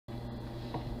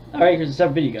Alright, here's a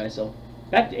separate video, guys, so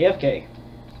back to AFK.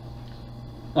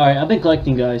 Alright, I've been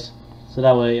collecting, guys, so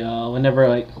that way, whenever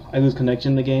like I lose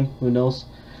connection in the game, who knows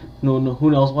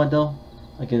what though,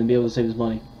 I can be able to save this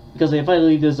money. Because if I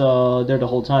leave this there the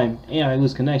whole time, and I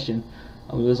lose connection,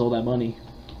 I'm gonna lose all that money.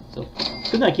 So,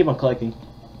 good I keep on collecting.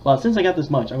 But since I got this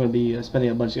much, I'm gonna be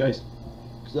spending a bunch, guys.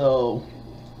 So,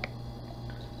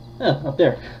 yeah, up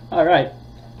there. Alright.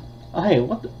 Oh, hey,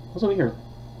 what's over here?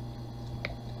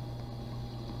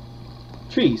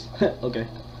 Trees. Okay.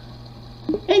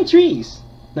 And trees.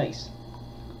 Nice.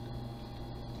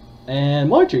 And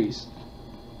more trees.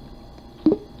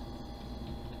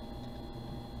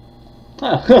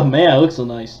 Oh man, it looks so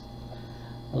nice.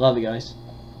 I love it, guys.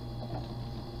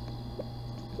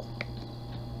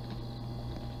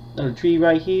 Another tree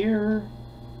right here.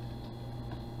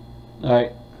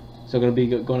 Alright. So I'm gonna be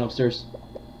going upstairs.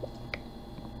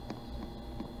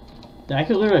 Now, I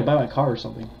could literally buy my car or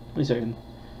something. At least I can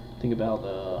think about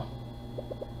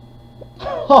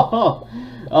oh,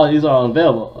 these are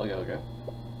unavailable. Okay.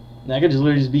 Now I could just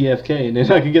literally be AFK and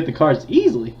then I could get the cards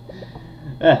easily.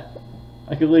 Yeah,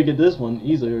 I could literally get this one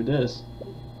easily or this.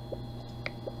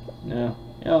 Yeah,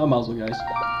 I might as well, guys.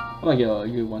 I'm gonna get a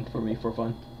good one for me for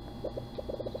fun.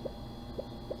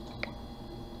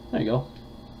 There you go.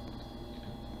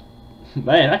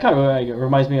 Man, that kind of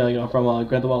reminds me like from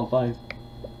Grand Theft Auto 5.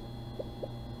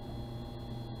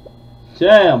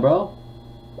 Damn, bro.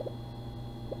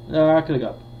 No, I could have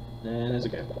got. And it's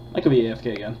okay. I could be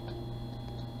AFK again.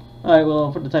 Alright,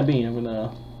 well, for the time being, I'm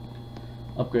gonna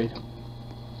upgrade.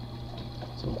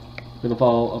 So, I'm gonna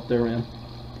follow up there, man.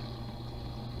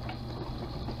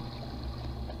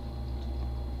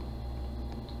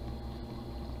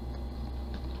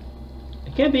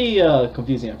 It can be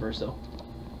confusing at first, though.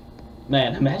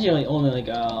 Man, imagine like owning like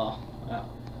a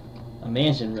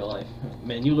mansion in real life.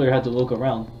 Man, you literally have to look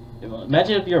around.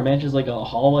 Imagine if your mansion's like a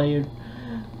hallway.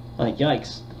 Like,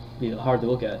 yikes. Be hard to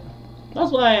look at.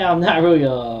 That's why I'm not really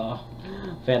a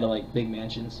fan of like big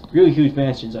mansions. Really huge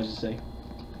mansions, I should say.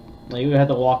 Like, you would have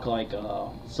to walk like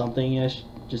something-ish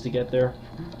just to get there.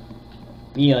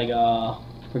 Me, like,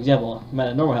 for example, I'm at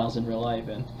a normal house in real life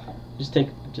and just take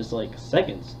just like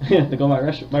seconds to go to my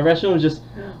restroom. My restroom is just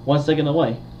 1 second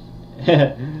away.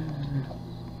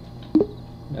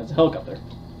 That's a helicopter.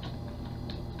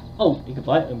 Oh, you can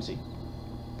fly it? Let me see.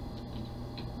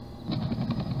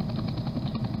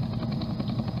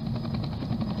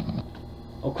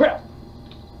 Oh crap!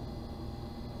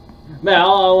 Man,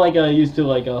 I'm like used to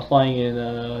like flying in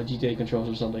GTA controls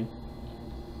or something.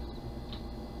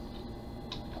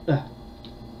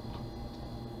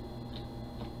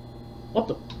 What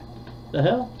the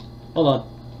hell? Hold on.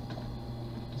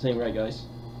 This ain't right, guys.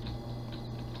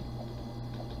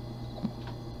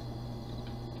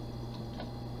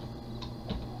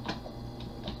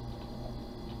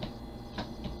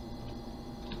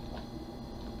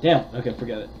 Damn, okay,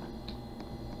 forget it.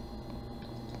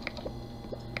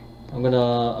 I'm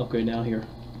gonna upgrade now here.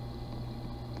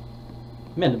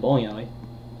 I'm in the bowling alley.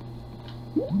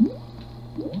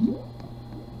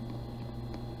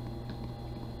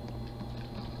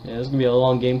 Yeah, this is gonna be a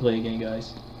long gameplay again,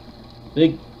 guys.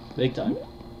 Big time.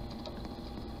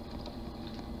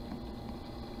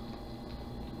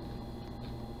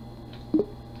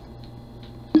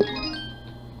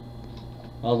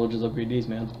 Might as well just upgrade these,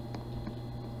 man.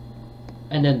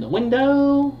 And then the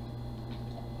window.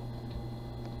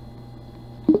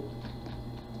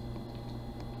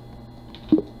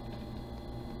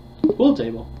 Pool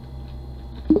table.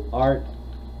 Art.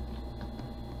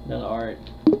 Another art.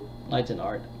 Lights and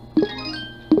art.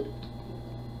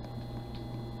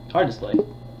 Car display.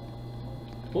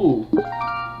 Ooh.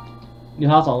 New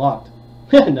house unlocked.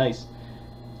 Nice.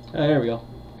 There we go.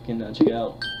 I can check it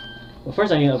out. But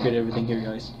first I need to upgrade everything here,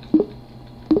 guys.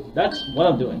 That's what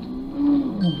I'm doing.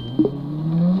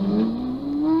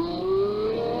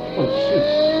 Oh shoot.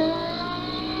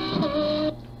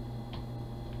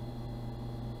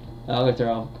 I'll get her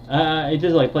off. It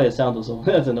just like play a sound though, so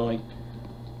that's annoying.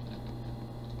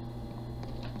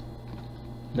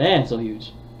 Man, so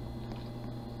huge.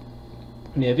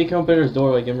 Yeah, if you compare this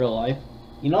door like in real life,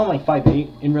 you know I'm like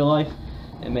 5'8" in real life,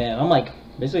 and man, I'm like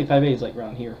basically 5'8" is like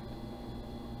around here.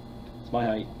 It's my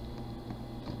height.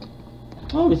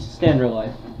 Oh, it's stand in real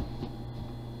life.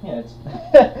 Yeah, it's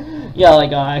yeah,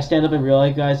 like I stand up in real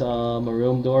life, guys. A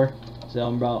room door, so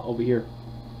I'm about over here.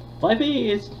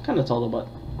 5'8" is kind of taller, but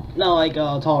not like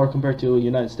taller compared to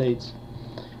United States.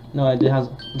 No, I do have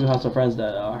some friends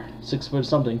that are 6 foot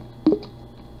something,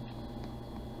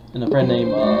 and a friend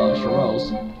named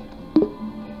Charles.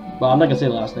 Well, I'm not gonna say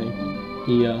the last name.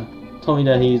 He told me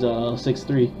that he's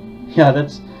 6'3". Yeah,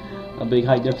 that's a big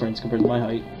height difference compared to my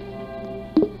height.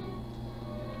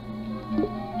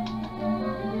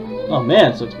 Oh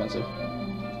man, it's so expensive.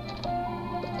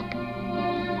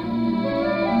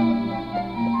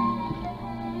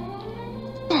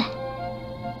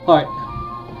 Alright.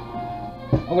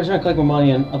 I'm gonna try to collect more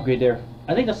money and upgrade there.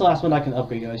 I think that's the last one I can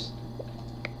upgrade, guys.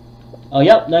 Oh,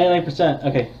 yep, 99%.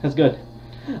 Okay, that's good.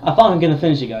 I thought I'm gonna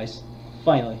finish it, guys.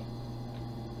 Finally.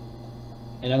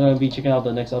 And I'm gonna be checking out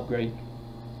the next upgrade.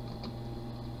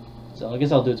 So I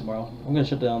guess I'll do it tomorrow. I'm gonna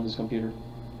shut down this computer.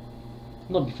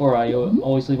 Not before I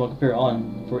always leave my computer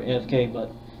on for AFK,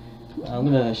 but I'm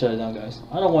gonna shut it down, guys.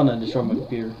 I don't want to destroy my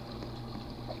computer.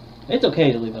 It's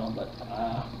okay to leave it on, but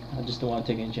I just don't want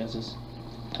to take any chances.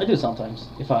 I do sometimes,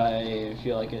 if I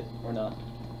feel like it or not.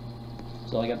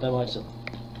 So I got that much.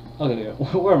 Okay,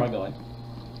 where am I going?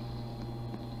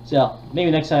 So yeah,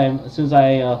 maybe next time, as soon as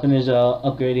I finish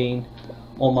upgrading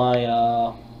all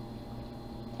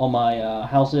my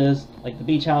houses, like the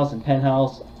beach house and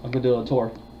penthouse, I'm gonna do a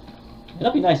tour. And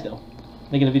that'd be nice though,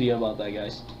 making a video about that,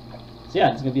 guys. So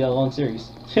yeah, it's gonna be a long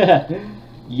series.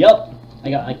 Yup,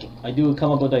 I do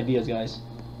come up with ideas, guys,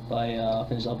 if I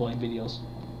finish uploading videos.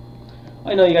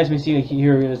 I know you guys may see it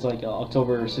here it's like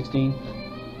October 16,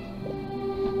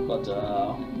 but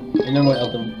I normally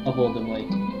upload them late.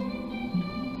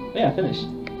 But yeah, finished.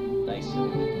 Nice.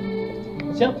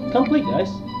 So yep, complete, guys.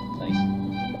 Nice.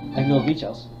 I can go to the beach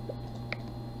house.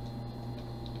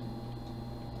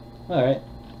 Alright.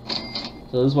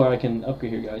 So this is where I can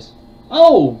upgrade here, guys.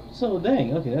 Oh! So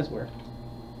dang, okay, that's where.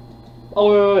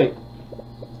 Oh, wait.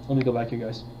 Let me go back here,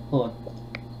 guys. Hold on.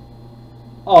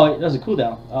 Oh, there's a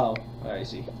cooldown. Oh, alright, I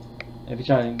see. If you're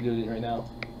trying to do it right now.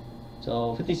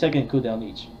 So, 50-second cooldown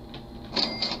each.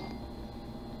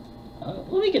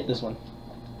 Let me get this one.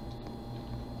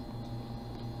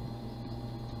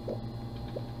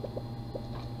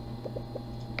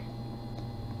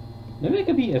 Maybe I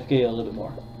could be FK a little bit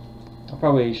more. I'll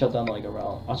probably shut down like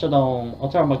around. I'll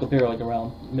turn my computer like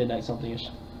around midnight something-ish.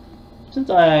 Since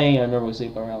I normally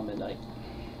sleep around midnight.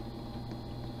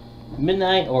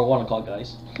 Midnight or 1 o'clock,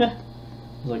 guys. It's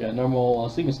like a normal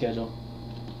sleeping schedule.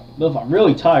 But if I'm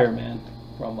really tired, man,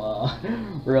 from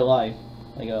real life,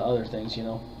 like other things, you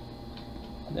know,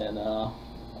 then I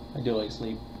do like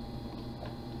sleep.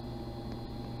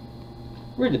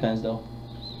 Really depends, though.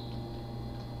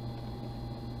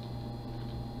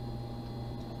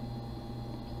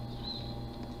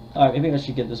 Alright, maybe I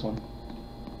should get this one.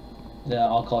 Yeah,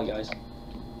 I'll call you guys.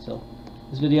 So,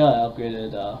 this video I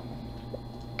upgraded,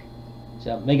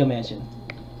 Mega Mansion.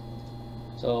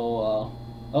 So,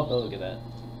 oh, look at that.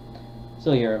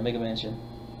 So here, Mega Mansion.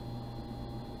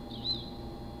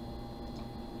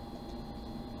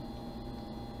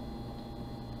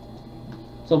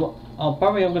 So, I'm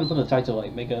gonna put a title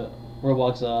like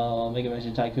Roblox Mega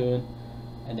Mansion Tycoon,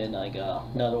 and then like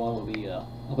another one will be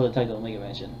I'll put a title Mega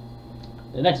Mansion.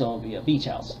 The next one will be a beach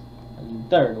house, and the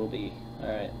third will be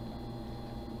alright.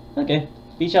 Okay,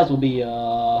 beach house will be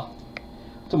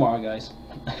tomorrow, guys.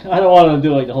 I don't want to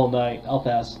do like the whole night. I'll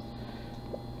pass.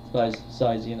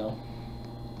 Besides, you know,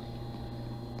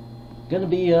 gonna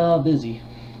be busy,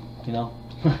 you know.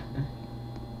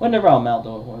 Whenever I'm out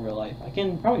though, in real life, I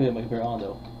can probably get my computer on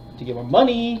though to get more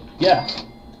money. Yeah.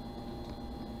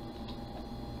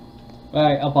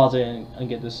 Alright, I'll pause it and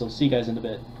get this. So see you guys in a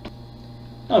bit.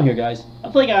 I'm here, guys.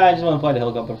 I feel like I just want to fly the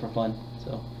helicopter for fun,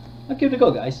 so I'll give it a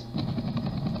go, guys.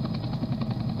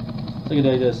 So I can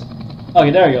do this.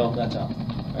 Okay, there we go. That's how.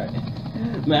 Alright.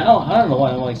 Man, I don't know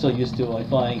why I'm like so used to like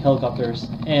flying helicopters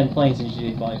and planes in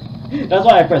GTA 5. That's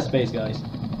why I press space, guys.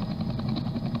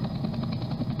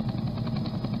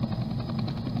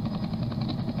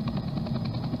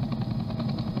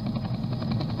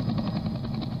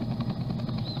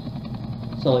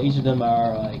 So each of them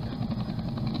are like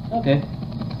okay.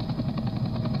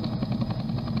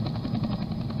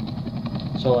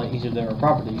 So like each of their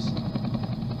properties.